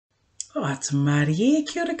O atu mari e,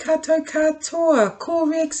 kia ora koutou katoa, ko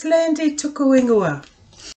Rex Landy tuku ingoa.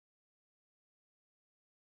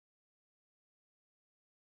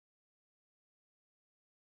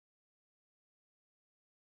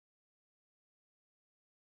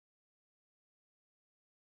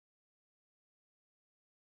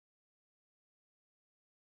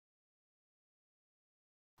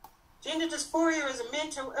 Gender dysphoria is a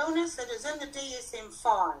mental illness that is in the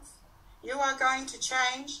DSM-5. You are going to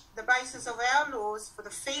change the basis of our laws for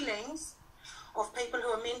the feelings of people who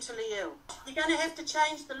are mentally ill. You're going to have to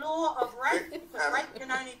change the law of rape, because rape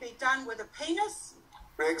can only be done with a penis.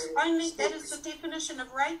 Only that is the definition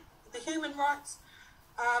of rape. The human rights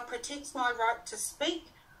protects my right to speak.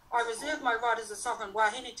 I reserve my right as a sovereign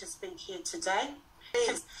wahine to speak here today.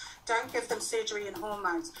 Please, don't give them surgery and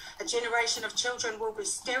hormones. A generation of children will be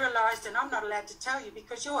sterilised, and I'm not allowed to tell you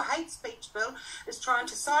because your hate speech bill is trying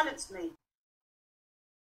to silence me.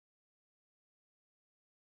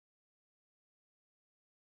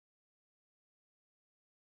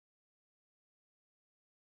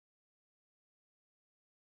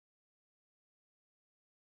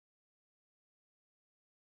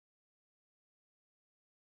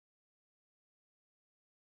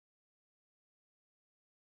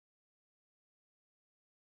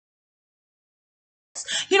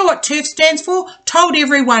 You know what Terf stands for? Told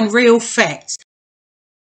everyone real facts.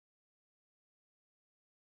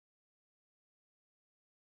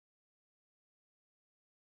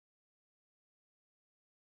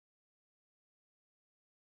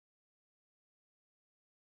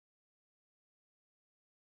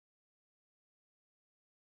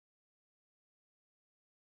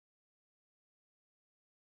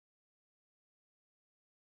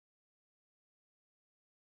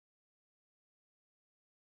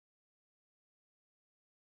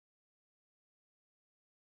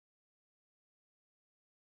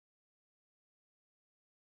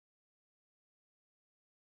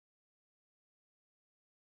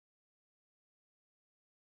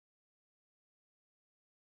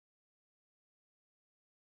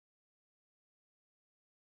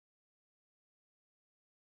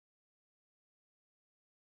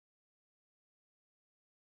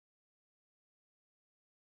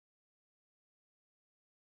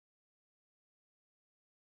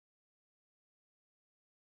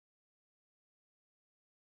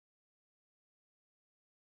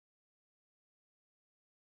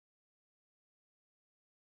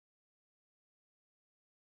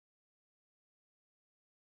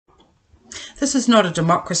 This is not a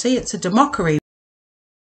democracy, it's a demockery.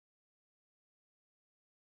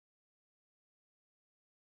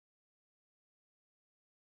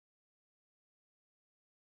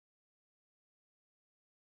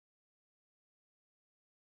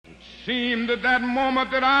 It seemed at that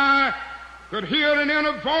moment that I could hear an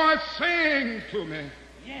inner voice saying to me,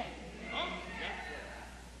 yes.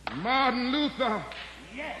 Martin Luther,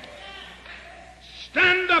 yes.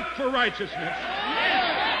 Stand up for righteousness.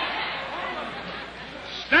 Yes.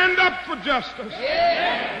 Stand up for justice.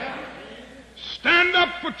 Yes. Stand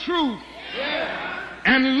up for truth. Yes.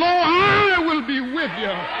 And lo, I will be with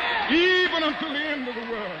you even until the end of the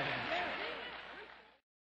world.